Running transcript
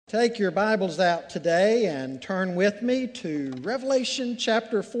Take your Bibles out today and turn with me to Revelation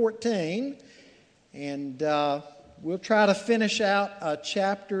chapter 14. And we'll try to finish out a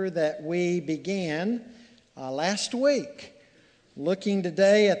chapter that we began last week. Looking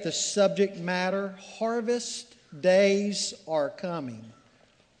today at the subject matter, Harvest Days Are Coming.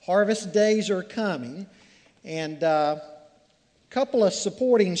 Harvest Days are coming. And a couple of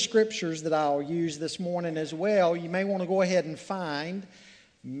supporting scriptures that I'll use this morning as well. You may want to go ahead and find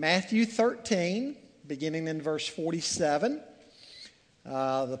Matthew 13, beginning in verse 47,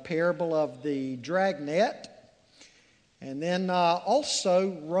 the parable of the dragnet, and then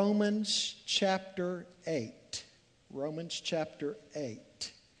also Romans chapter 8. Romans chapter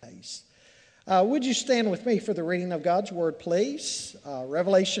 8. Would you stand with me for the reading of God's Word, please?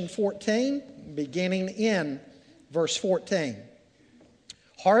 Revelation 14, beginning in verse 14.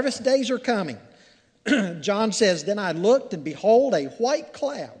 Harvest days are coming. John says, "Then I looked, and behold, a white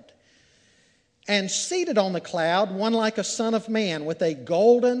cloud. And seated on the cloud, one like a son of man, with a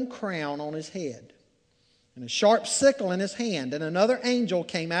golden crown on his head, and a sharp sickle in his hand. And another angel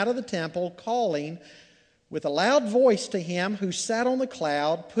came out of the temple, calling with a loud voice to him who sat on the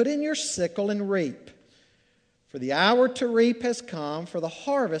cloud, 'Put in your sickle and reap. For the hour to reap has come, for the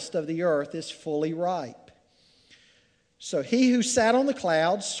harvest of the earth is fully ripe.' So he who sat on the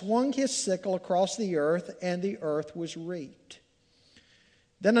cloud swung his sickle across the earth, and the earth was reaped.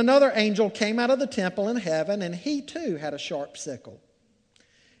 Then another angel came out of the temple in heaven, and he too had a sharp sickle.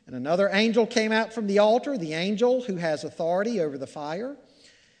 And another angel came out from the altar, the angel who has authority over the fire.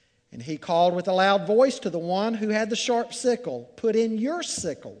 And he called with a loud voice to the one who had the sharp sickle, 'Put in your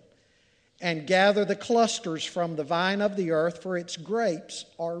sickle, and gather the clusters from the vine of the earth, for its grapes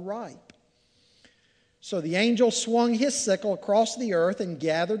are ripe.' So the angel swung his sickle across the earth and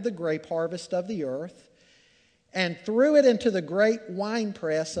gathered the grape harvest of the earth and threw it into the great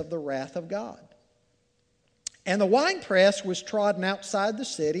winepress of the wrath of God. And the winepress was trodden outside the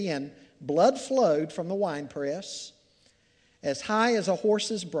city, and blood flowed from the winepress as high as a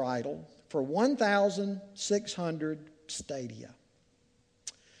horse's bridle for 1,600 stadia."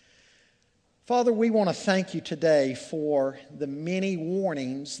 Father, we want to thank you today for the many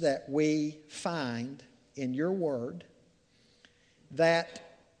warnings that we find in your word that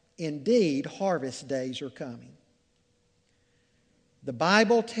indeed harvest days are coming. The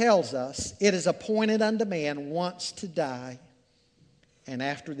Bible tells us it is appointed unto man once to die, and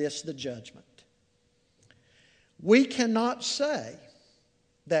after this the judgment. We cannot say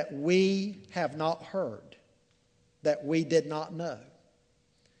that we have not heard, that we did not know,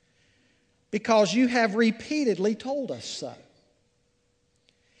 because you have repeatedly told us so.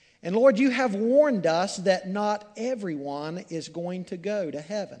 And Lord, you have warned us that not everyone is going to go to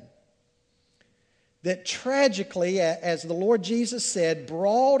heaven. That tragically, as the Lord Jesus said,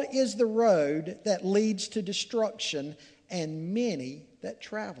 broad is the road that leads to destruction, and many that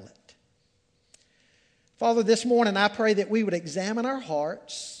travel it. Father, this morning I pray that we would examine our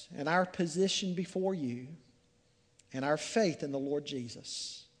hearts and our position before you and our faith in the Lord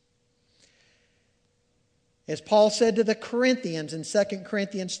Jesus. As Paul said to the Corinthians in 2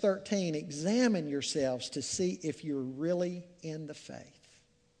 Corinthians 13, examine yourselves to see if you're really in the faith.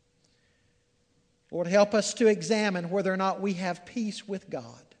 Lord, help us to examine whether or not we have peace with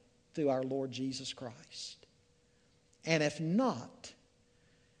God through our Lord Jesus Christ. And if not,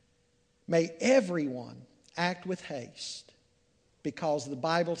 may everyone act with haste, because the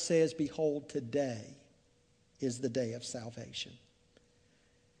Bible says, behold, today is the day of salvation.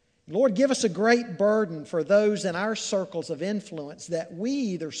 Lord, give us a great burden for those in our circles of influence that we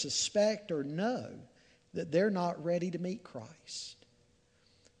either suspect or know that they're not ready to meet Christ.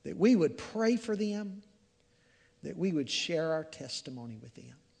 That we would pray for them, that we would share our testimony with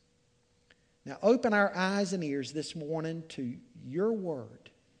them. Now open our eyes and ears this morning to your word,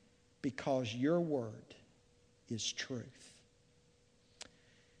 because your word is truth.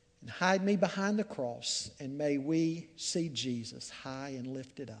 And hide me behind the cross, and may we see Jesus high and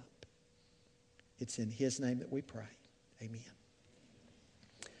lifted up. It's in his name that we pray. Amen.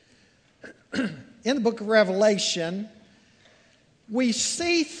 In the book of Revelation, we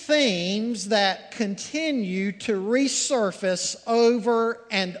see themes that continue to resurface over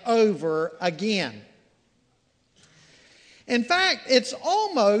and over again. In fact, it's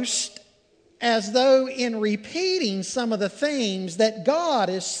almost as though in repeating some of the themes that God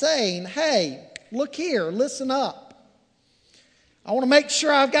is saying, hey, look here, listen up. I want to make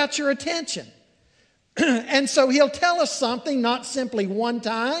sure I've got your attention. And so he'll tell us something not simply one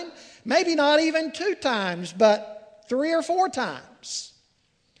time, maybe not even two times, but 3 or 4 times.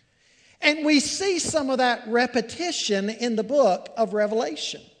 And we see some of that repetition in the book of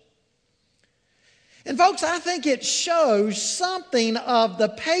Revelation. And folks, I think it shows something of the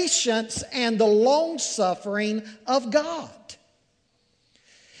patience and the long-suffering of God.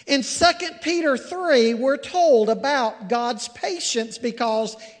 In 2 Peter 3, we're told about God's patience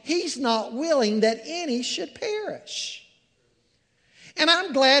because He's not willing that any should perish. And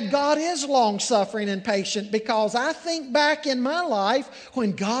I'm glad God is long-suffering and patient, because I think back in my life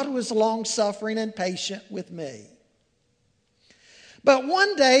when God was long-suffering and patient with me. But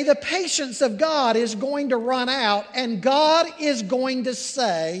one day the patience of God is going to run out, and God is going to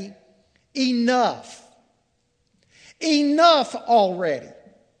say, enough. Enough already.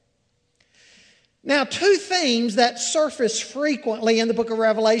 Now, two themes that surface frequently in the book of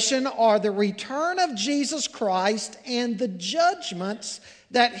Revelation are the return of Jesus Christ and the judgments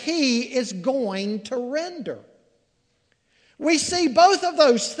that He is going to render. We see both of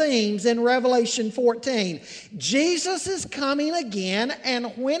those themes in Revelation 14. Jesus is coming again,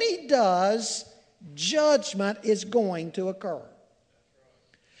 and when He does, judgment is going to occur.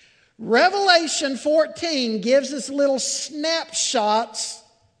 Revelation 14 gives us little snapshots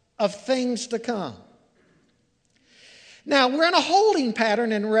of things to come. Now, we're in a holding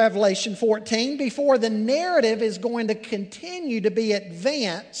pattern in Revelation 14 before the narrative is going to continue to be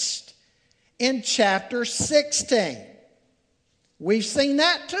advanced in chapter 16. We've seen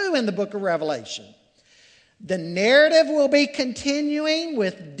that too in the book of Revelation. The narrative will be continuing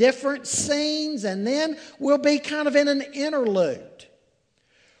with different scenes, and then we'll be kind of in an interlude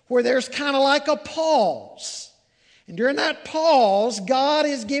where there's kind of like a pause. And during that pause, God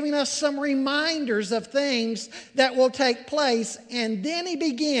is giving us some reminders of things that will take place, and then He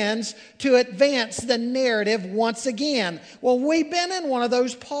begins to advance the narrative once again. Well, we've been in one of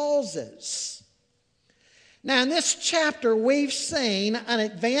those pauses. Now, in this chapter, we've seen an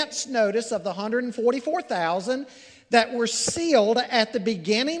advance notice of the 144,000 that were sealed at the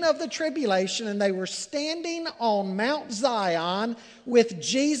beginning of the tribulation, and they were standing on Mount Zion with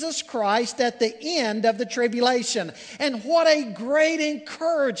Jesus Christ at the end of the tribulation. And what a great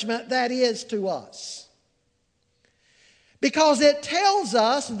encouragement that is to us. Because it tells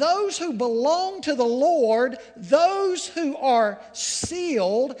us those who belong to the Lord, those who are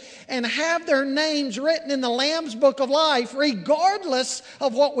sealed and have their names written in the Lamb's Book of Life, regardless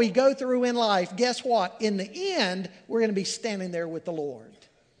of what we go through in life, guess what? In the end, we're going to be standing there with the Lord.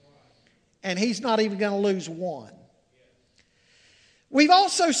 And He's not even going to lose one. We've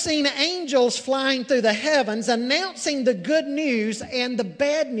also seen angels flying through the heavens announcing the good news and the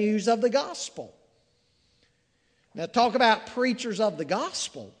bad news of the gospel. Now, talk about preachers of the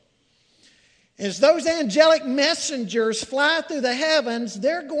gospel. As those angelic messengers fly through the heavens,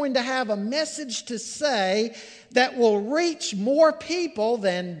 they're going to have a message to say that will reach more people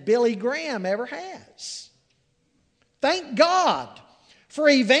than Billy Graham ever has. Thank God for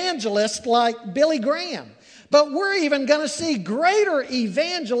evangelists like Billy Graham. But we're even going to see greater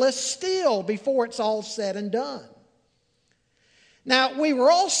evangelists still before it's all said and done. Now, we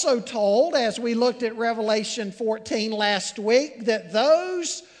were also told, as we looked at Revelation 14 last week, that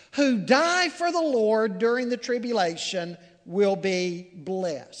those who die for the Lord during the tribulation will be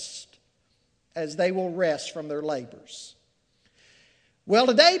blessed, as they will rest from their labors. Well,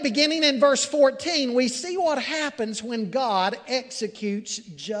 today, beginning in verse 14, we see what happens when God executes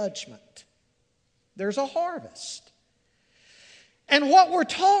judgment. There's a harvest. And what we're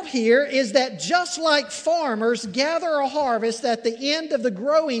taught here is that just like farmers gather a harvest at the end of the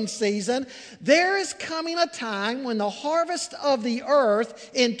growing season, there is coming a time when the harvest of the earth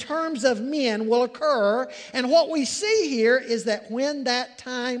in terms of men will occur. And what we see here is that when that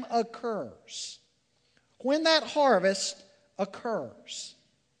time occurs, when that harvest occurs,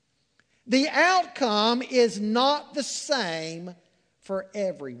 the outcome is not the same for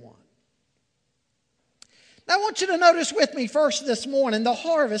everyone. Now, I want you to notice with me first this morning the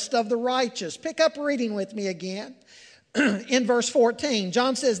harvest of the righteous. Pick up reading with me again in verse 14.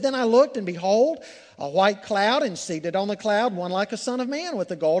 John says, "Then I looked, and behold, a white cloud, and seated on the cloud, one like a son of man,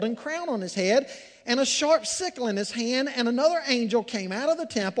 with a golden crown on his head, and a sharp sickle in his hand. And another angel came out of the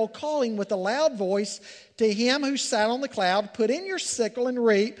temple, calling with a loud voice to him who sat on the cloud, 'Put in your sickle and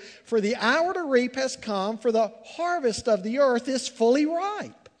reap, for the hour to reap has come, for the harvest of the earth is fully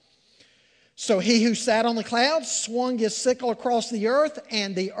ripe.' So he who sat on the cloud swung his sickle across the earth,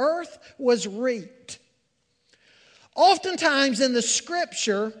 and the earth was reaped." Oftentimes in the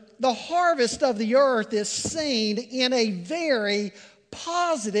Scripture, the harvest of the earth is seen in a very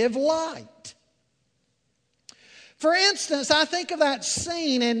positive light. For instance, I think of that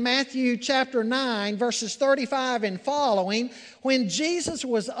scene in Matthew chapter 9, verses 35 and following, when Jesus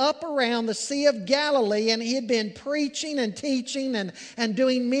was up around the Sea of Galilee and he had been preaching and teaching and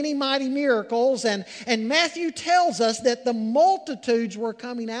doing many mighty miracles. And Matthew tells us that the multitudes were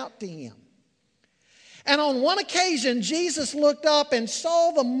coming out to him. And on one occasion, Jesus looked up and saw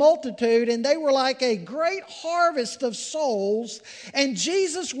the multitude, and they were like a great harvest of souls. And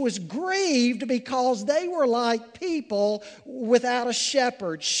Jesus was grieved because they were like people without a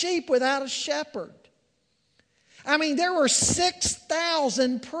shepherd, sheep without a shepherd. I mean, there were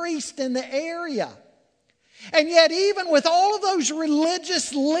 6,000 priests in the area. And yet, even with all of those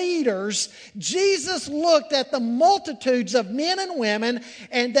religious leaders, Jesus looked at the multitudes of men and women,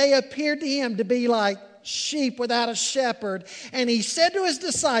 and they appeared to him to be like sheep without a shepherd. And he said to his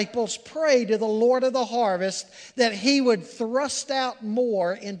disciples, "Pray to the Lord of the harvest that he would thrust out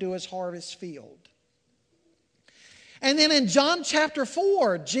more into his harvest field." And then in John chapter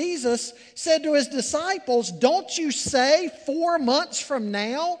 4, Jesus said to his disciples, "Don't you say 4 months from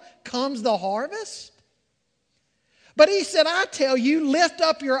now comes the harvest?" But he said, "I tell you, lift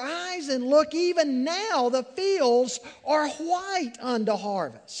up your eyes and look, even now the fields are white unto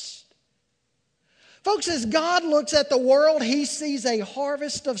harvest." Folks, as God looks at the world, he sees a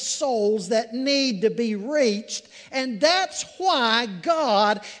harvest of souls that need to be reached. And that's why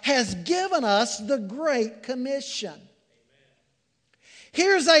God has given us the Great Commission.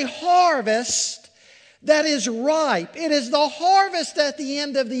 Here's a harvest that is ripe. It is the harvest at the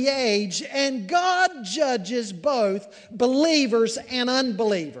end of the age, and God judges both believers and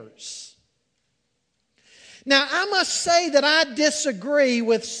unbelievers. Now, I must say that I disagree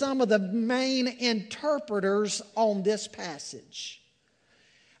with some of the main interpreters on this passage.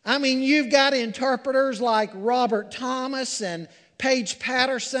 I mean, you've got interpreters like Robert Thomas and Paige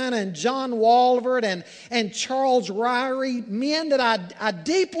Patterson and John Walvoord and Charles Ryrie, men that I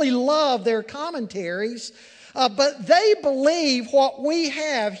deeply love their commentaries, but they believe what we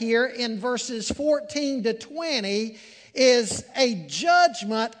have here in verses 14 to 20 is a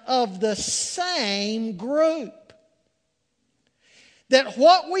judgment of the same group. That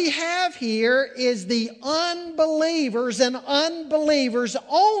what we have here is the unbelievers and unbelievers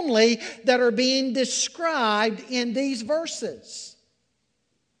only that are being described in these verses.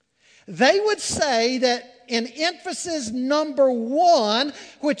 They would say that in emphasis number 1,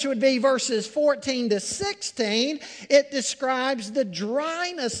 which would be verses 14 to 16, it describes the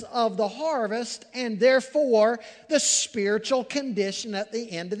dryness of the harvest and therefore the spiritual condition at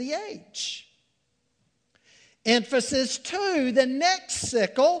the end of the age. Emphasis 2, the next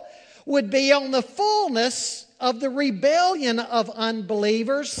sickle, would be on the fullness of the rebellion of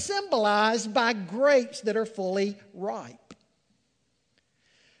unbelievers, symbolized by grapes that are fully ripe.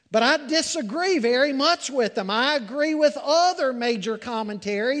 But I disagree very much with them. I agree with other major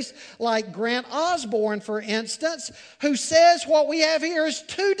commentaries, like Grant Osborne, for instance, who says what we have here is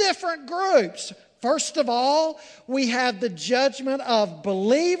 2 different groups. First of all, we have the judgment of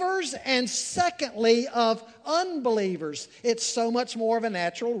believers, and secondly, of unbelievers. It's so much more of a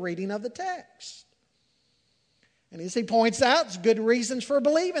natural reading of the text. And as he points out, there's good reasons for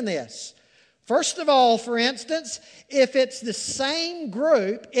believing this. First of all, for instance, if it's the same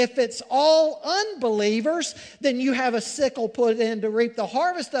group, if it's all unbelievers, then you have a sickle put in to reap the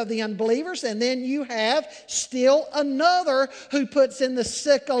harvest of the unbelievers, and then you have still another who puts in the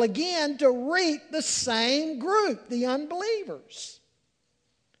sickle again to reap the same group, the unbelievers.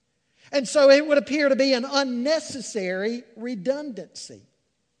 And so it would appear to be an unnecessary redundancy.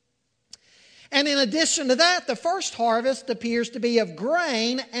 And in addition to that, the first harvest appears to be of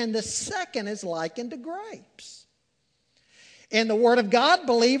grain, and the second is likened to grapes. In the Word of God,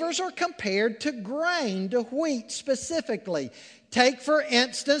 believers are compared to grain, to wheat specifically. Take, for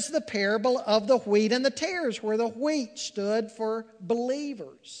instance, the parable of the wheat and the tares, where the wheat stood for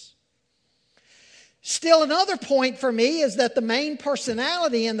believers. Still, another point for me is that the main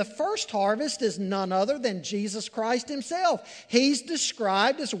personality in the first harvest is none other than Jesus Christ himself. He's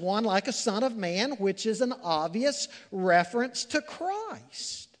described as one like a son of man, which is an obvious reference to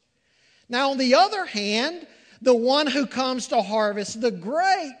Christ. Now, on the other hand, the one who comes to harvest the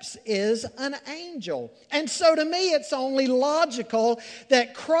grapes is an angel. And so to me, it's only logical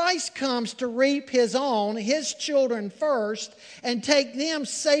that Christ comes to reap his own, his children first, and take them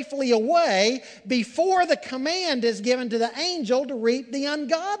safely away before the command is given to the angel to reap the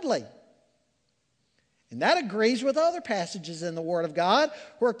ungodly. And that agrees with other passages in the Word of God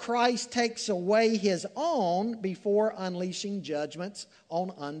where Christ takes away his own before unleashing judgments on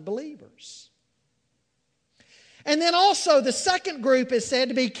unbelievers. And then also the second group is said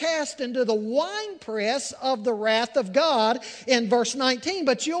to be cast into the winepress of the wrath of God in verse 19.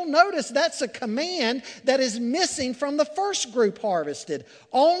 But you'll notice that's a command that is missing from the first group harvested.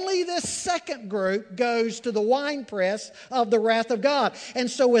 Only this second group goes to the winepress of the wrath of God. And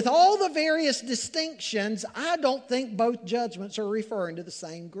so with all the various distinctions, I don't think both judgments are referring to the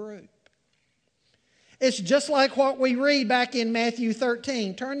same group. It's just like what we read back in Matthew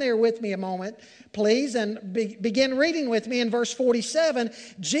 13. Turn there with me a moment, please, and begin reading with me in verse 47.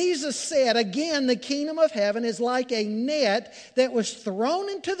 Jesus said, "Again, the kingdom of heaven is like a net that was thrown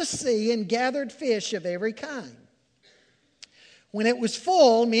into the sea and gathered fish of every kind. When it was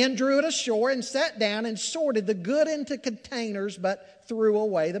full, men drew it ashore and sat down and sorted the good into containers, but threw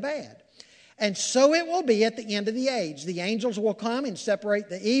away the bad. And so it will be at the end of the age. The angels will come and separate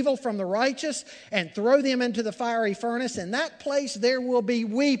the evil from the righteous and throw them into the fiery furnace. In that place there will be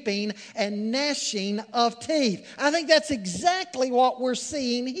weeping and gnashing of teeth." I think that's exactly what we're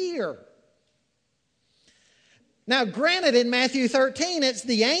seeing here. Now, granted, in Matthew 13, it's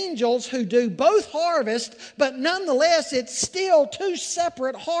the angels who do both harvest, but nonetheless, it's still two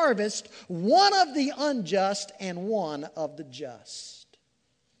separate harvests, one of the unjust and one of the just.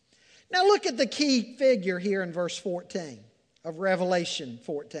 Now look at the key figure here in verse 14 of Revelation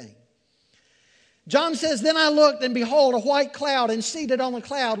 14. John says, "Then I looked, and behold, a white cloud, and seated on the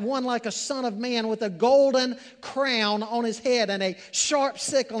cloud, one like a son of man, with a golden crown on his head and a sharp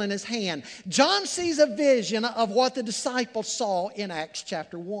sickle in his hand." John sees a vision of what the disciples saw in Acts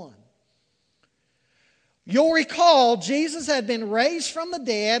chapter 1. You'll recall Jesus had been raised from the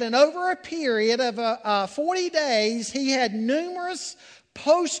dead, and over a period of 40 days, he had numerous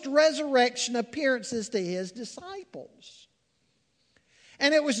post-resurrection appearances to his disciples.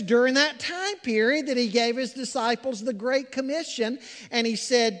 And it was during that time period that he gave his disciples the Great Commission. And he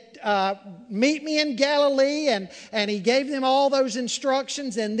said, "Meet me in Galilee." And he gave them all those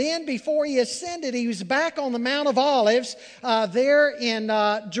instructions. And then before he ascended, he was back on the Mount of Olives there in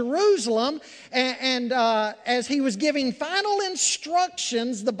Jerusalem. And as he was giving final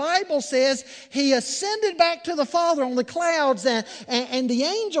instructions, the Bible says he ascended back to the Father on the clouds. And the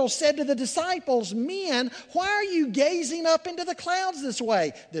angel said to the disciples, "Men, why are you gazing up into the clouds this way?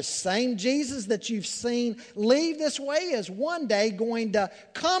 The same Jesus that you've seen leave this way is one day going to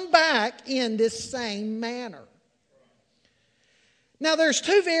come back in this same manner." Now, there's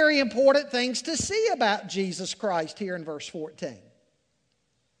two very important things to see about Jesus Christ here in verse 14.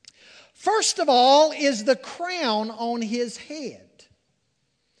 First of all is the crown on his head.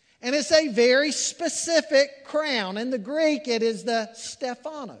 And it's a very specific crown. In the Greek, it is the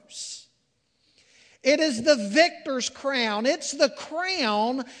Stephanos. It is the victor's crown. It's the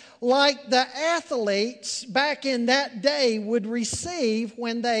crown like the athletes back in that day would receive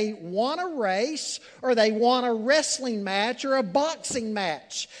when they won a race or they won a wrestling match or a boxing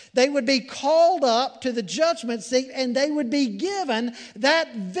match. They would be called up to the judgment seat and they would be given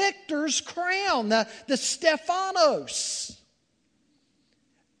that victor's crown, the Stephanos.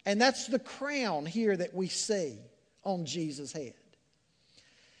 And that's the crown here that we see on Jesus' head.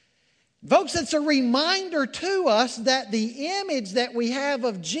 Folks, it's a reminder to us that the image that we have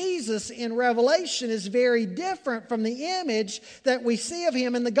of Jesus in Revelation is very different from the image that we see of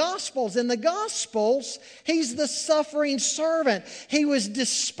him in the Gospels. In the Gospels, he's the suffering servant. He was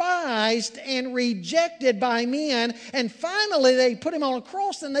despised and rejected by men, and finally they put him on a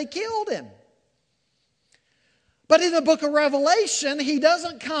cross and they killed him. But in the book of Revelation, he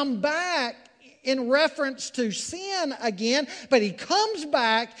doesn't come back in reference to sin again, but he comes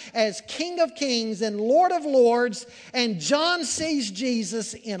back as King of Kings and Lord of Lords, and John sees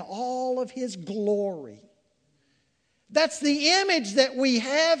Jesus in all of his glory. That's the image that we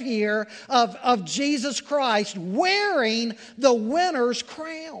have here of Jesus Christ wearing the winner's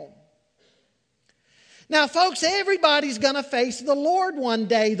crown. Now, folks, everybody's going to face the Lord one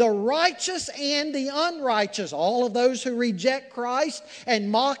day, the righteous and the unrighteous. All of those who reject Christ and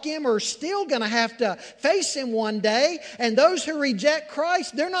mock him are still going to have to face him one day. And those who reject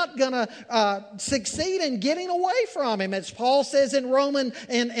Christ, they're not going to succeed in getting away from him. As Paul says in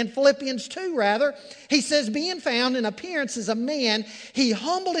Philippians 2, rather, he says, "Being found in appearance as a man, he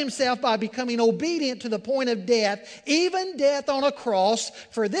humbled himself by becoming obedient to the point of death, even death on a cross.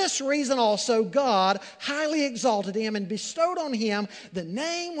 For this reason also God highly exalted him and bestowed on him the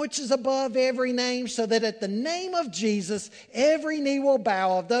name which is above every name, so that at the name of Jesus every knee will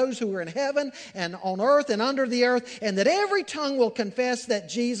bow, of those who are in heaven and on earth and under the earth, and that every tongue will confess that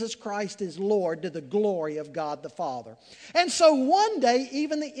Jesus Christ is Lord, to the glory of God the Father." And so one day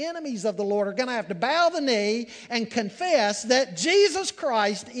even the enemies of the Lord are going to have to bow the knee and confess that Jesus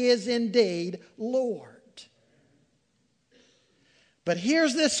Christ is indeed Lord. But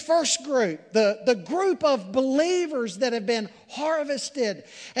here's this first group, the group of believers that have been harvested.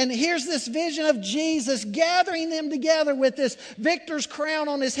 And here's this vision of Jesus gathering them together with this victor's crown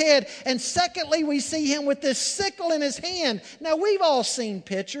on his head. And secondly, we see him with this sickle in his hand. Now, we've all seen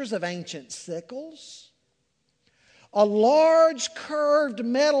pictures of ancient sickles. A large curved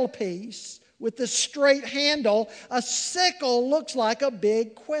metal piece with the straight handle. A sickle looks like a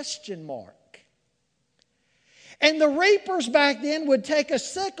big question mark. And the reapers back then would take a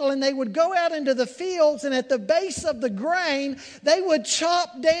sickle and they would go out into the fields, and at the base of the grain, they would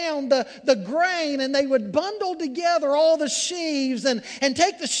chop down the grain, and they would bundle together all the sheaves and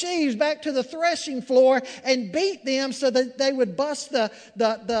take the sheaves back to the threshing floor and beat them so that they would bust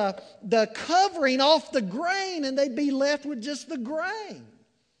the covering off the grain, and they'd be left with just the grain.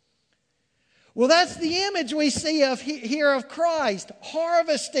 Well, that's the image we see here of Christ,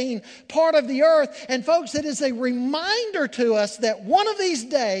 harvesting part of the earth. And folks, it is a reminder to us that one of these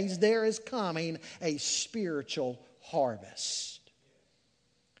days there is coming a spiritual harvest.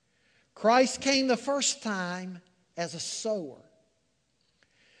 Christ came the first time as a sower,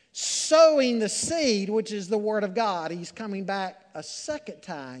 sowing the seed, which is the Word of God. He's coming back a second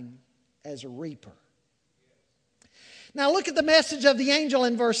time as a reaper. Now look at the message of the angel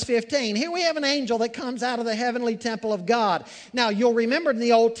in verse 15. Here we have an angel that comes out of the heavenly temple of God. Now you'll remember in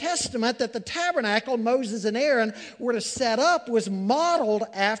the Old Testament that the tabernacle Moses and Aaron were to set up was modeled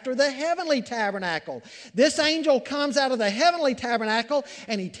after the heavenly tabernacle. This angel comes out of the heavenly tabernacle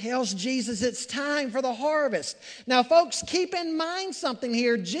and he tells Jesus it's time for the harvest. Now folks, keep in mind something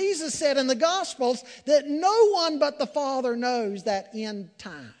here. Jesus said in the Gospels that no one but the Father knows that end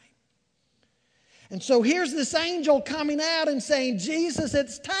time. And so here's this angel coming out and saying, Jesus,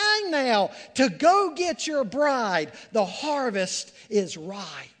 it's time now to go get your bride. The harvest is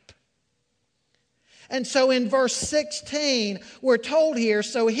ripe. And so in verse 16, we're told here,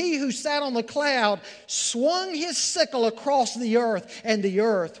 so he who sat on the cloud swung his sickle across the earth, and the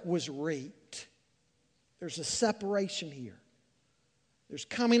earth was reaped. There's a separation here. There's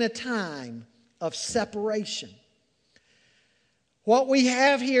coming a time of separation. What we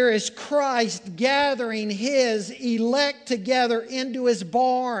have here is Christ gathering his elect together into his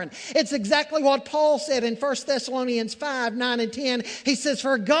barn. It's exactly what Paul said in 1 Thessalonians 5, 9 and 10. He says,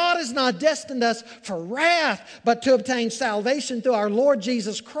 for God has not destined us for wrath, but to obtain salvation through our Lord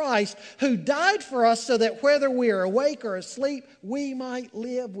Jesus Christ, who died for us so that whether we are awake or asleep, we might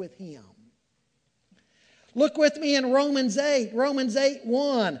live with him. Look with me in Romans 8, Romans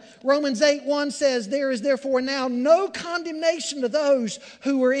 8:1. Romans 8:1 says, there is therefore now no condemnation to those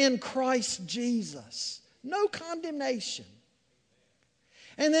who are in Christ Jesus. No condemnation.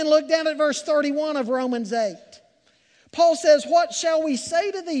 And then look down at verse 31 of Romans 8. Paul says, what shall we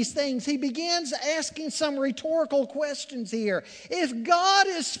say to these things? He begins asking some rhetorical questions here. If God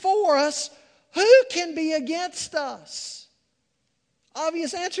is for us, who can be against us?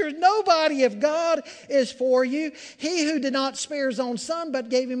 Obvious answer is nobody. If God is for you, he who did not spare his own son but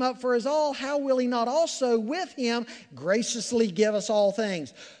gave him up for us all, how will he not also with him graciously give us all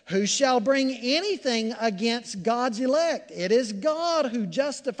things? Who shall bring anything against God's elect? It is God who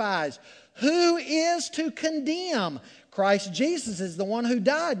justifies. Who is to condemn? Christ Jesus is the one who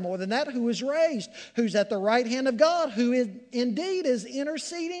died, more than that, who was raised, who's at the right hand of God, who indeed is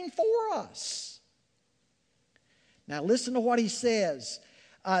interceding for us. Now listen to what he says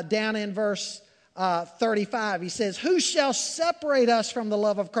down in verse 35. He says, who shall separate us from the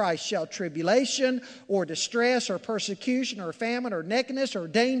love of Christ? Shall tribulation or distress or persecution or famine or nakedness or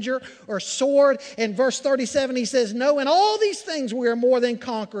danger or sword? In verse 37 he says, no, in all these things we are more than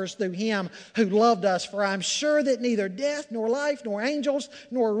conquerors through him who loved us. For I'm sure that neither death nor life nor angels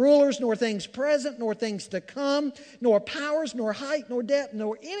nor rulers nor things present nor things to come nor powers nor height nor depth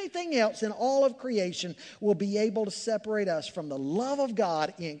nor anything else in all of creation will be able to separate us from the love of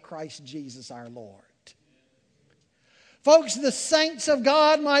God in Christ Jesus our Lord. Folks, the saints of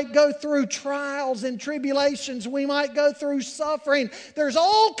God might go through trials and tribulations. We might go through suffering. There's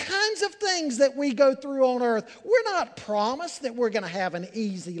all kinds of things that we go through on earth. We're not promised that we're going to have an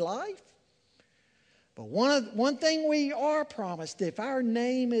easy life. But one thing we are promised, if our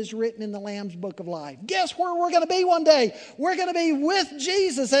name is written in the Lamb's Book of Life, guess where we're going to be one day? We're going to be with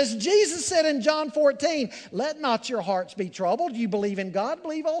Jesus. As Jesus said in John 14, let not your hearts be troubled. You believe in God,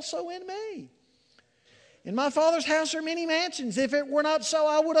 believe also in me. In my Father's house are many mansions. If it were not so,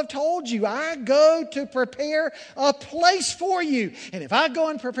 I would have told you. I go to prepare a place for you. And if I go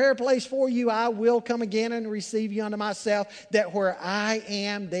and prepare a place for you, I will come again and receive you unto myself, that where I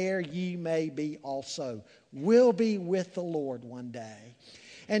am, there ye may be also. We'll be with the Lord one day.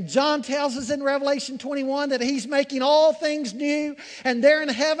 And John tells us in Revelation 21 that He's making all things new. And there in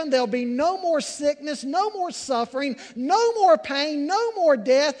heaven there'll be no more sickness, no more suffering, no more pain, no more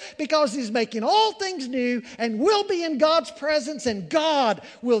death, because He's making all things new, and we'll be in God's presence, and God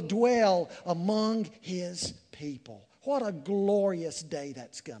will dwell among His people. What a glorious day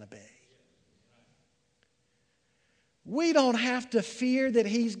that's going to be. We don't have to fear that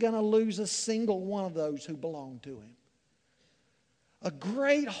He's going to lose a single one of those who belong to Him. A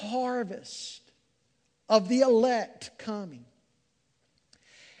great harvest of the elect coming.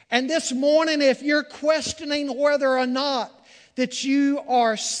 And this morning, if you're questioning whether or not that you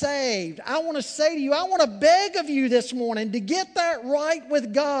are saved, I want to say to you, I want to beg of you this morning to get that right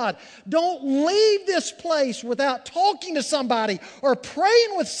with God. Don't leave this place without talking to somebody or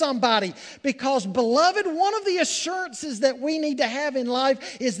praying with somebody, because, beloved, one of the assurances that we need to have in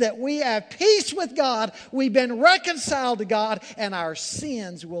life is that we have peace with God, we've been reconciled to God, and our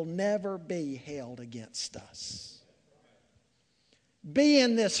sins will never be held against us. Be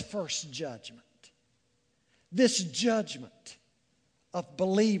in this first judgment, this judgment of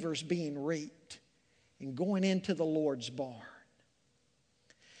believers being reaped and going into the Lord's barn.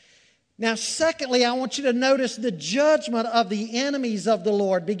 Now, secondly, I want you to notice the judgment of the enemies of the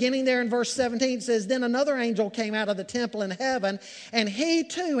Lord. Beginning there in verse 17, it says, "Then another angel came out of the temple in heaven, and he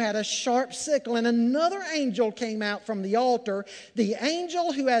too had a sharp sickle. And another angel came out from the altar, the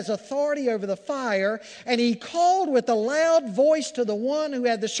angel who has authority over the fire. And he called with a loud voice to the one who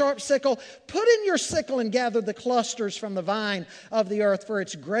had the sharp sickle, 'Put in your sickle and gather the clusters from the vine of the earth, for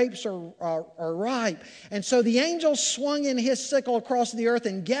its grapes are ripe.' And so the angel swung in his sickle across the earth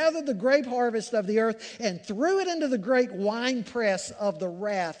and gathered the grape harvest of the earth and threw it into the great winepress of the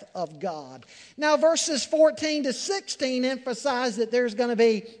wrath of God." Now, verses 14 to 16 emphasize that there's going to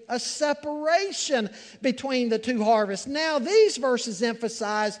be a separation between the two harvests. Now, these verses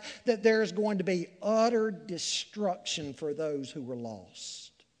emphasize that there's going to be utter destruction for those who were lost.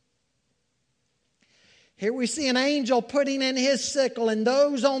 Here we see an angel putting in his sickle, and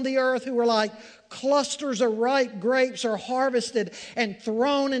those on the earth who were like clusters of ripe grapes are harvested and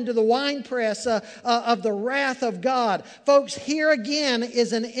thrown into the winepress of the wrath of God. Folks, here again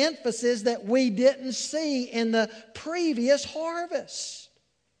is an emphasis that we didn't see in the previous harvest.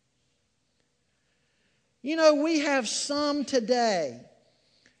 You know, we have some today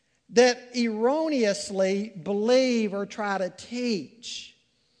that erroneously believe or try to teach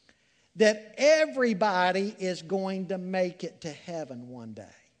that everybody is going to make it to heaven one day.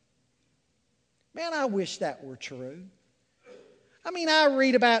 Man, I wish that were true. I mean, I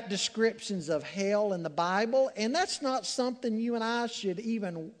read about descriptions of hell in the Bible, and that's not something you and I should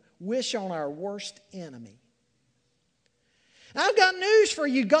even wish on our worst enemy. I've got news for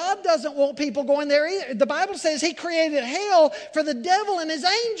you. God doesn't want people going there either. The Bible says He created hell for the devil and his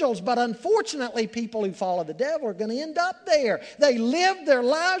angels, but unfortunately, people who follow the devil are going to end up there. They live their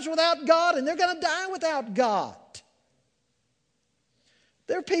lives without God, and they're going to die without God.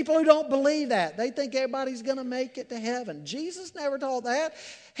 There are people who don't believe that. They think everybody's going to make it to heaven. Jesus never taught that.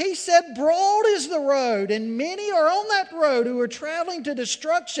 He said, "Broad is the road, and many are on that road who are traveling to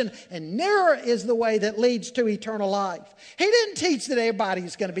destruction, and narrow is the way that leads to eternal life." He didn't teach that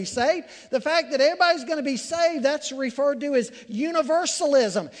everybody's going to be saved. The fact that everybody's going to be saved, that's referred to as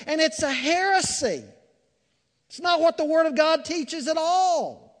universalism, and it's a heresy. It's not what the Word of God teaches at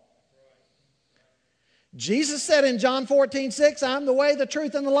all. Jesus said in John 14:6, "I'm the way, the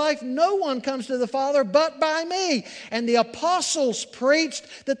truth, and the life. No one comes to the Father but by me." And the apostles preached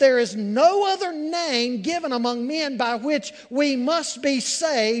that there is no other name given among men by which we must be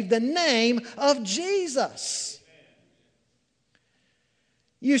saved, the name of Jesus.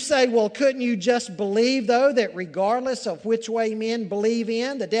 You say, well, couldn't you just believe, though, that regardless of which way men believe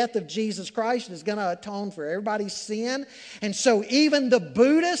in, the death of Jesus Christ is going to atone for everybody's sin? And so even the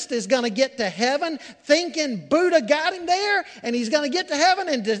Buddhist is going to get to heaven thinking Buddha got him there, and he's going to get to heaven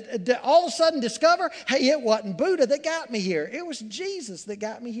and all of a sudden discover, hey, it wasn't Buddha that got me here. It was Jesus that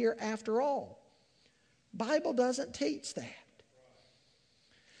got me here after all. Bible doesn't teach that.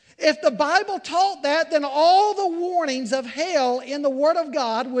 If the Bible taught that, then all the warnings of hell in the Word of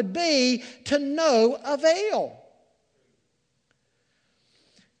God would be to no avail.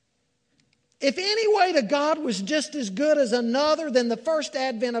 If any way to God was just as good as another, then the first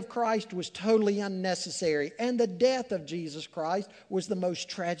advent of Christ was totally unnecessary, and the death of Jesus Christ was the most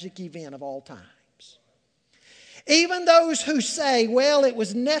tragic event of all times. Even those who say, well, it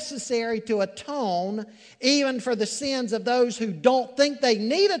was necessary to atone even for the sins of those who don't think they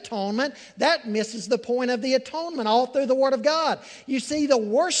need atonement, that misses the point of the atonement all through the Word of God. You see, the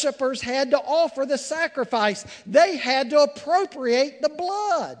worshipers had to offer the sacrifice. They had to appropriate the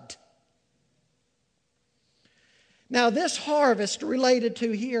blood. Now, this harvest related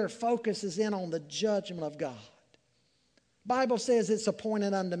to here focuses in on the judgment of God. The Bible says it's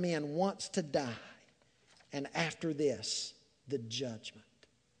appointed unto men once to die, and after this, the judgment.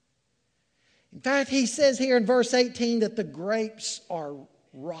 In fact, he says here in verse 18 that the grapes are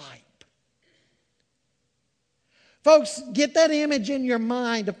ripe. Folks, get that image in your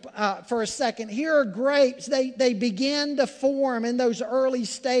mind for a second. Here are grapes. They begin to form in those early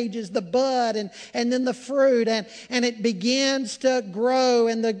stages, the bud and then the fruit. And it begins to grow,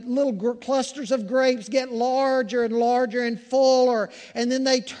 and the little clusters of grapes get larger and larger and fuller. And then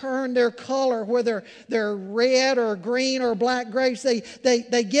they turn their color, whether they're red or green or black grapes.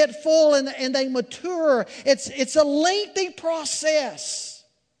 They get full and they mature. It's a lengthy process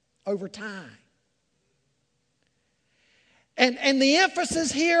over time. And the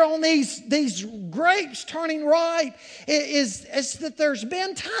emphasis here on these grapes turning ripe is that there's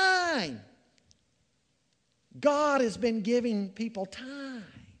been time. God has been giving people time.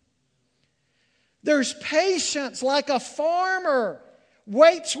 There's patience, like a farmer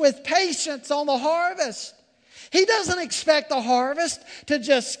waits with patience on the harvest. He doesn't expect the harvest to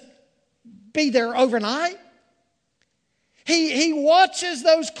just be there overnight. He watches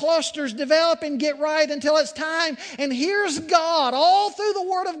those clusters develop and get right until it's time. And here's God, all through the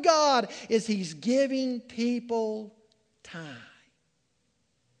Word of God, is He's giving people time.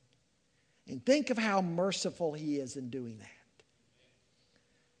 And think of how merciful He is in doing that.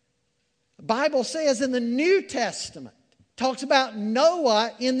 The Bible says in the New Testament, talks about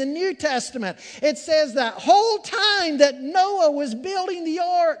Noah in the New Testament. It says that whole time that Noah was building the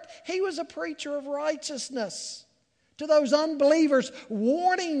ark, he was a preacher of righteousness to those unbelievers,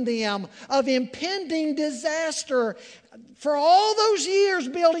 warning them of impending disaster for all those years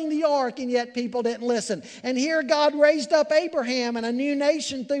building the ark, and yet people didn't listen. And here God raised up Abraham and a new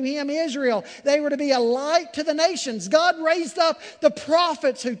nation through him, Israel. They were to be a light to the nations. God raised up the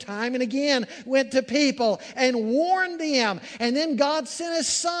prophets who time and again went to people and warned them. And then God sent His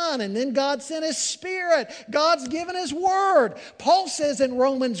Son, and then God sent His Spirit. God's given His Word. Paul says in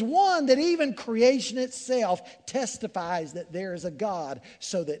Romans 1 that even creation itself testifies that there is a God,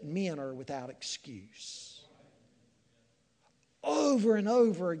 so that men are without excuse. Over and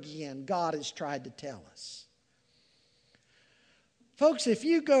over again, God has tried to tell us. Folks, if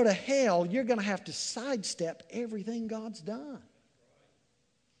you go to hell, you're going to have to sidestep everything God's done.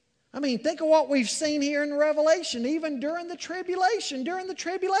 I mean, think of what we've seen here in Revelation, even during the tribulation. During the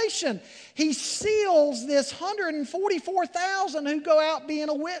tribulation, He seals this 144,000 who go out being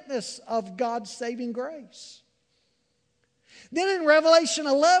a witness of God's saving grace. Then in Revelation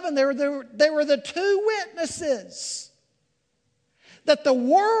 11, there were the two witnesses that the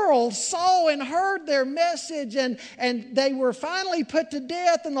world saw and heard their message, and they were finally put to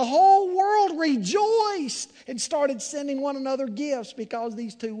death, and the whole world rejoiced and started sending one another gifts because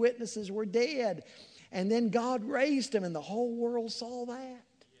these two witnesses were dead. And then God raised them, and the whole world saw that.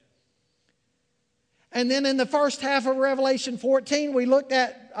 And then in the first half of Revelation 14, we looked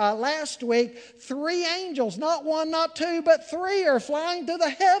at last week, 3 angels, not one, not two, but 3 are flying through the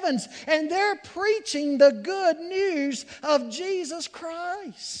heavens. And they're preaching the good news of Jesus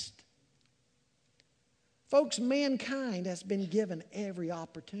Christ. Folks, mankind has been given every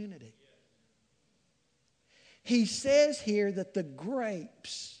opportunity. He says here that the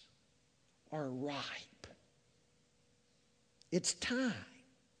grapes are ripe. It's time.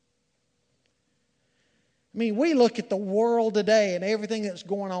 I mean, we look at the world today and everything that's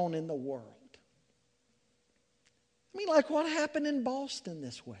going on in the world. I mean, like what happened in Boston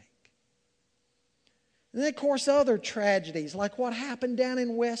this week. And then, of course, other tragedies, like what happened down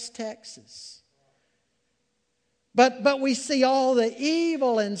in West Texas. But we see all the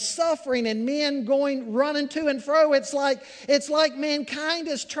evil and suffering and men running to and fro. It's like mankind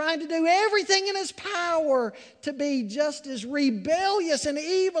is trying to do everything in its power to be just as rebellious and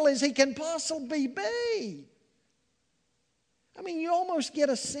evil as he can possibly be. I mean, you almost get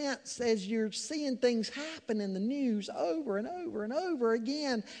a sense as you're seeing things happen in the news over and over and over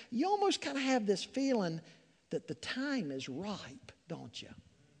again, you almost kind of have this feeling that the time is ripe, don't you?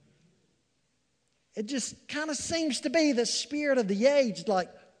 It just kind of seems to be the spirit of the age, like,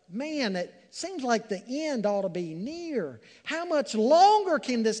 man, it seems like the end ought to be near. How much longer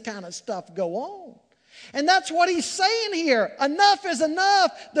can this kind of stuff go on? And that's what he's saying here. Enough is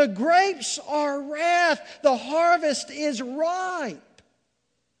enough. The grapes are wrath. The harvest is ripe.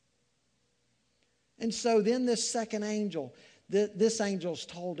 And so then this second angel, this angel's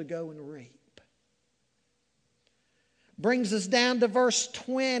told to go and reap. Brings us down to verse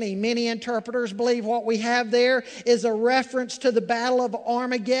 20. Many interpreters believe what we have there is a reference to the Battle of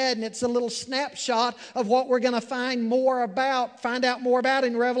Armageddon. It's a little snapshot of what we're going to find out more about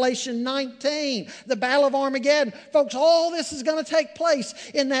in Revelation 19. The Battle of Armageddon. Folks, all this is going to take place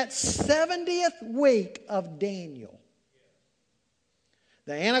in that 70th week of Daniel.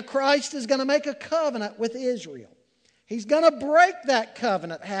 The Antichrist is going to make a covenant with Israel. He's going to break that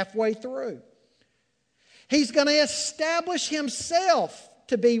covenant halfway through. He's going to establish himself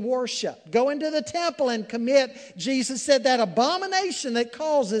to be worshiped. Go into the temple and commit, Jesus said, that abomination that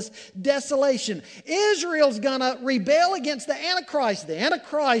causes desolation. Israel's going to rebel against the Antichrist. The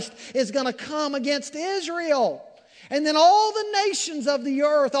Antichrist is going to come against Israel. And then all the nations of the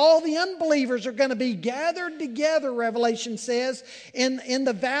earth, all the unbelievers are going to be gathered together, Revelation says, in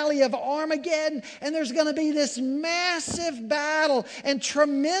the valley of Armageddon. And there's going to be this massive battle and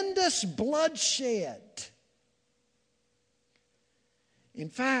tremendous bloodshed. In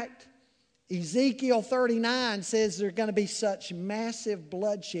fact, Ezekiel 39 says there's going to be such massive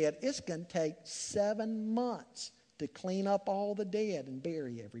bloodshed, it's going to take 7 months to clean up all the dead and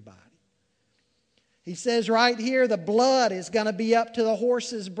bury everybody. He says right here the blood is going to be up to the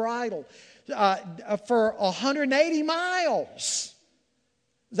horse's bridle for 180 miles.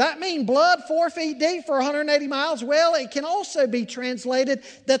 Does that mean blood 4 feet deep for 180 miles? Well, it can also be translated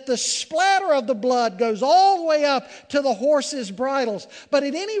that the splatter of the blood goes all the way up to the horses' bridles. But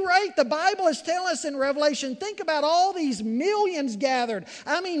at any rate, the Bible is telling us in Revelation, think about all these millions gathered.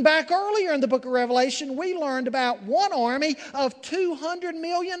 I mean, back earlier in the book of Revelation, we learned about one army of 200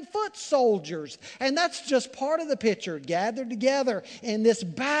 million foot soldiers. And that's just part of the picture, gathered together in this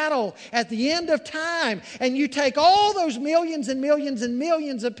battle at the end of time. And you take all those millions and millions and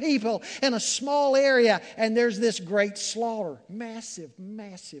millions of people in a small area, and there's this great slaughter. Massive,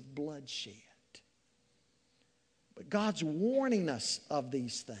 massive bloodshed. But God's warning us of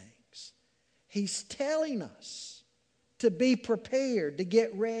these things. He's telling us to be prepared, to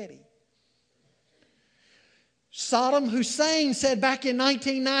get ready. Saddam Hussein said back in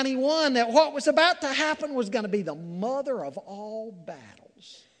 1991 that what was about to happen was going to be the mother of all battles.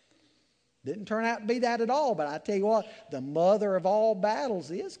 Didn't turn out to be that at all, but I tell you what, the mother of all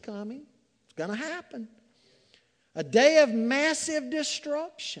battles is coming. It's going to happen. A day of massive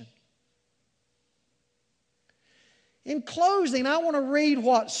destruction. In closing, I want to read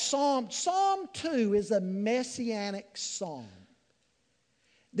what Psalm 2 is a messianic psalm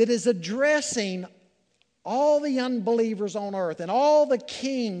that is addressing all the unbelievers on earth and all the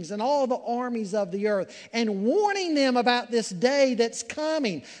kings and all the armies of the earth and warning them about this day that's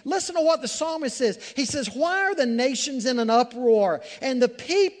coming. Listen to what the psalmist says. He says, why are the nations in an uproar and the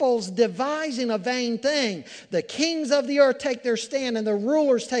peoples devising a vain thing? The kings of the earth take their stand and the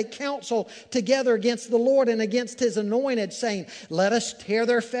rulers take counsel together against the Lord and against His anointed, saying, let us tear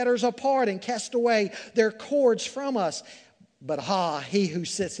their fetters apart and cast away their cords from us. But he who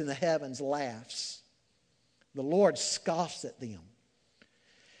sits in the heavens laughs. The Lord scoffs at them.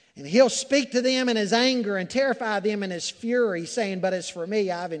 And He'll speak to them in His anger and terrify them in His fury, saying, but as for me,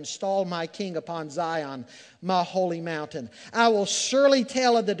 I've installed my king upon Zion, my holy mountain. I will surely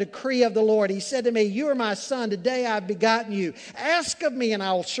tell of the decree of the Lord. He said to me, you are my son. Today I've begotten you. Ask of me, and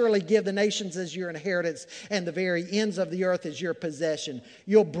I will surely give the nations as your inheritance and the very ends of the earth as your possession.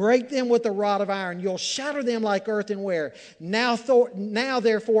 You'll break them with a rod of iron. You'll shatter them like earthenware. Now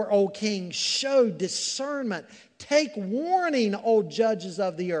therefore, O king, show discernment. Take warning, O judges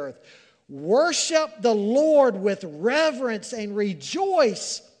of the earth. Worship the Lord with reverence and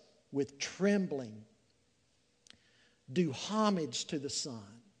rejoice with trembling. Do homage to the Son.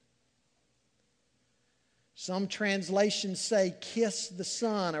 Some translations say kiss the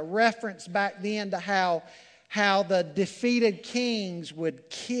Son, a reference back then to how the defeated kings would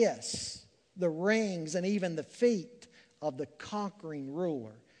kiss the rings and even the feet of the conquering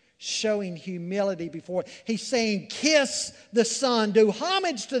ruler, showing humility before. He's saying, kiss the Son, do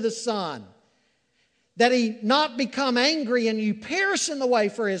homage to the Son, that He not become angry and you perish in the way,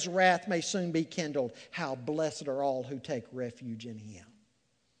 for His wrath may soon be kindled. How blessed are all who take refuge in Him.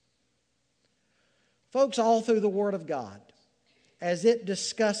 Folks, all through the Word of God, as it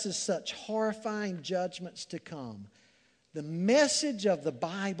discusses such horrifying judgments to come, the message of the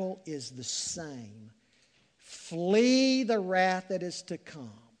Bible is the same. Flee the wrath that is to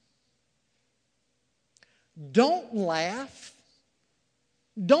come. Don't laugh.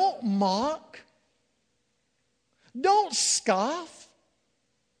 Don't mock. Don't scoff.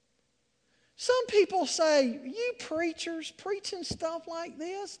 Some people say, you preachers preaching stuff like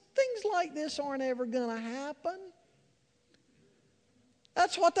this, things like this aren't ever going to happen.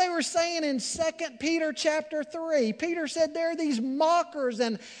 That's what they were saying in 2 Peter chapter 3. Peter said there are these mockers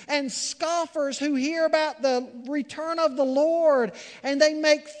and scoffers who hear about the return of the Lord and they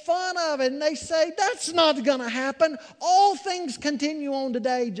make fun of it and they say, that's not going to happen. All things continue on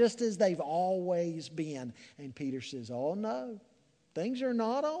today just as they've always been. And Peter says, oh no, things are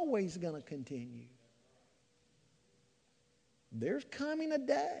not always going to continue. There's coming a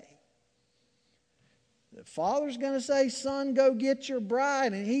day the Father's going to say, son, go get your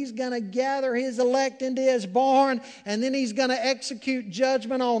bride. And He's going to gather His elect into His barn. And then He's going to execute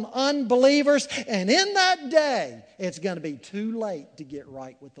judgment on unbelievers. And in that day, it's going to be too late to get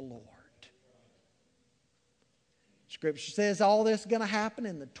right with the Lord. Scripture says all this is going to happen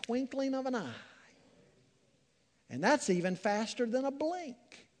in the twinkling of an eye. And that's even faster than a blink.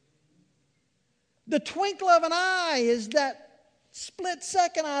 The twinkle of an eye is that split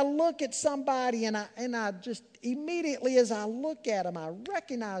second I look at somebody and I just immediately as I look at them, I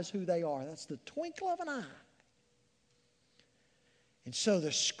recognize who they are. That's the twinkle of an eye. And so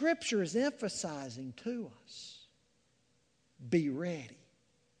the Scripture is emphasizing to us, be ready.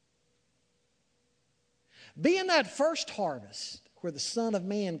 Be in that first harvest where the Son of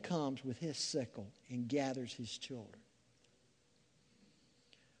Man comes with His sickle and gathers His children.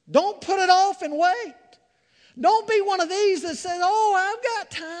 Don't put it off and wait. Don't be one of these that says, oh, I've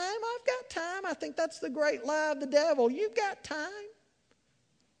got time. I think that's the great lie of the devil. You've got time.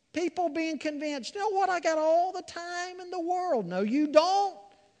 People being convinced, you know what, I got all the time in the world. No, you don't.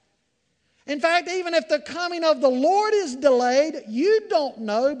 In fact, even if the coming of the Lord is delayed, you don't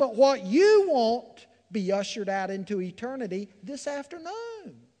know, but what you want be ushered out into eternity this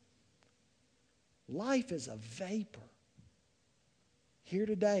afternoon. Life is a vapor. Here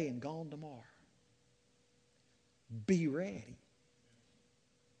today and gone tomorrow. Be ready.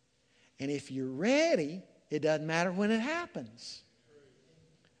 And if you're ready, it doesn't matter when it happens.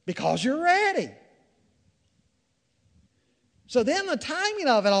 Because you're ready. So then the timing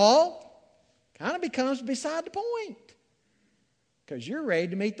of it all kind of becomes beside the point. Because you're ready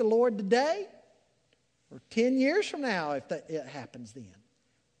to meet the Lord today or 10 years from now if it happens then.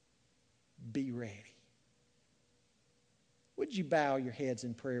 Be ready. Would you bow your heads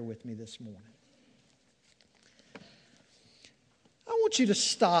in prayer with me this morning? I want you to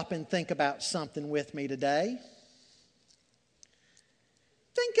stop and think about something with me today.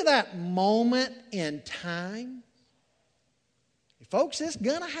 Think of that moment in time. Folks, it's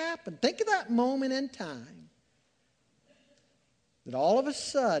going to happen. Think of that moment in time that all of a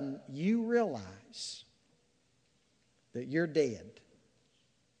sudden you realize that you're dead.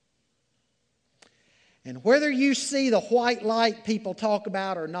 And whether you see the white light people talk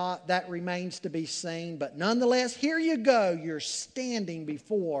about or not, that remains to be seen. But nonetheless, here you go. You're standing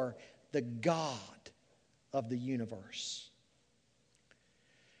before the God of the universe.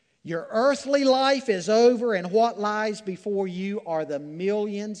 Your earthly life is over, and what lies before you are the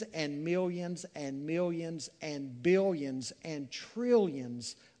millions and millions and millions and billions and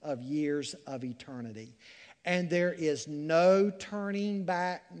trillions of years of eternity. And there is no turning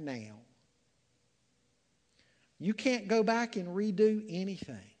back now. You can't go back and redo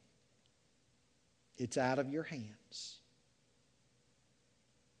anything. It's out of your hands.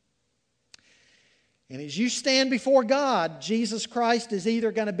 And as you stand before God, Jesus Christ is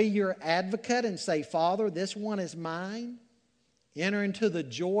either going to be your advocate and say, Father, this one is mine. Enter into the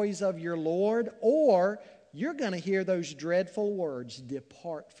joys of your Lord. Or you're going to hear those dreadful words,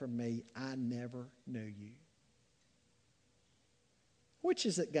 depart from me, I never knew you. Which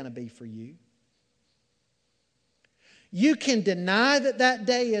is it going to be for you? You can deny that that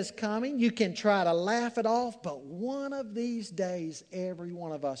day is coming. You can try to laugh it off. But one of these days, every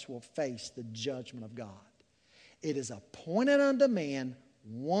one of us will face the judgment of God. It is appointed unto man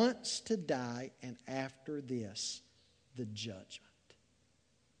once to die, and after this, the judgment.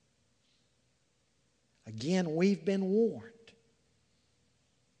 Again, we've been warned.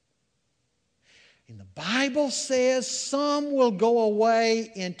 And the Bible says some will go away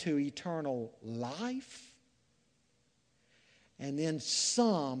into eternal life. And then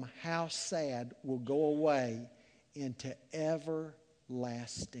some, how sad, will go away into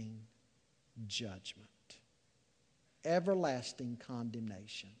everlasting judgment. Everlasting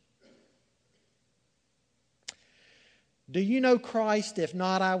condemnation. Do you know Christ? If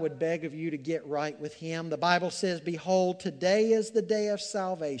not, I would beg of you to get right with Him. The Bible says, behold, today is the day of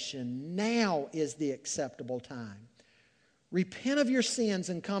salvation. Now is the acceptable time. Repent of your sins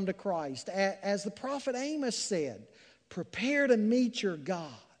and come to Christ. As the prophet Amos said, prepare to meet your God.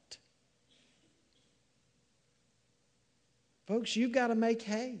 Folks, you've got to make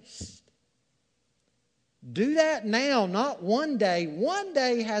haste. Do that now, not one day. One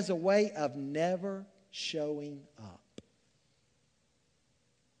day has a way of never showing up.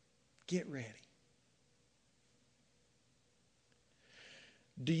 Get ready.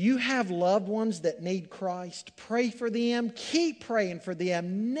 Do you have loved ones that need Christ? Pray for them. Keep praying for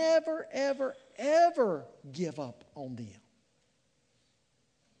them. Never, ever, ever give up on them.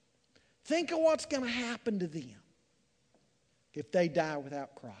 Think of what's going to happen to them if they die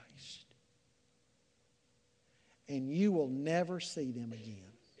without Christ. And you will never see them again.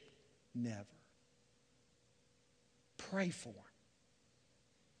 Never. Pray for them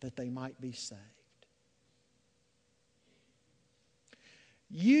that they might be saved.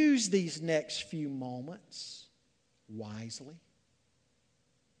 Use these next few moments wisely.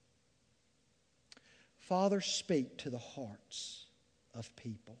 Father, speak to the hearts of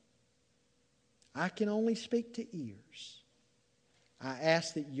people. I can only speak to ears. I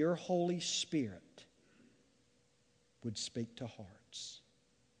ask that your Holy Spirit would speak to hearts.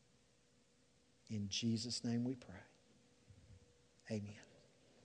 In Jesus' name we pray. Amen.